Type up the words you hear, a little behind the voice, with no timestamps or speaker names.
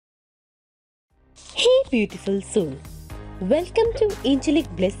beautiful soul. Welcome to Angelic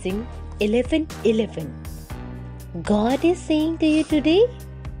Blessing11. God is saying to you today,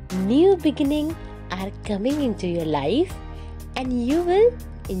 new beginnings are coming into your life and you will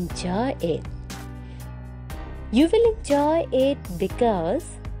enjoy it. You will enjoy it because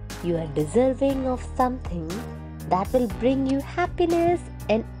you are deserving of something that will bring you happiness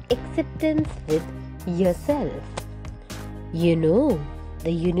and acceptance with yourself. You know,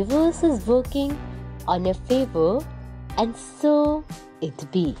 the universe is working on your favor, and so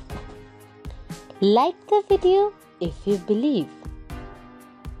it be. Like the video if you believe.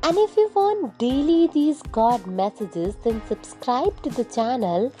 And if you want daily these God messages, then subscribe to the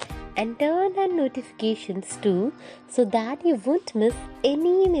channel and turn on notifications too, so that you won't miss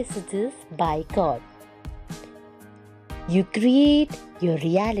any messages by God. You create your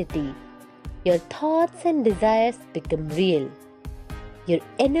reality. Your thoughts and desires become real. Your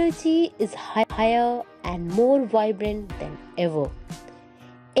energy is higher and more vibrant than ever.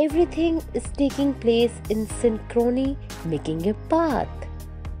 Everything is taking place in synchrony, making your path.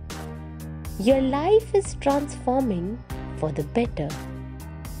 Your life is transforming for the better.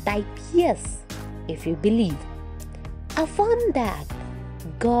 Type yes if you believe. Affirm that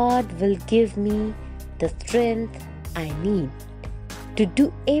God will give me the strength I need to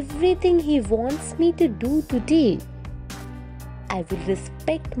do everything He wants me to do today. I will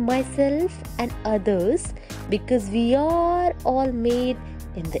respect myself and others because we are all made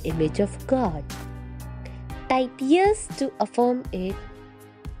in the image of God. Type yes to affirm it.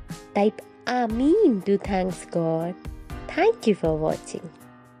 Type Amen to thanks God. Thank you for watching.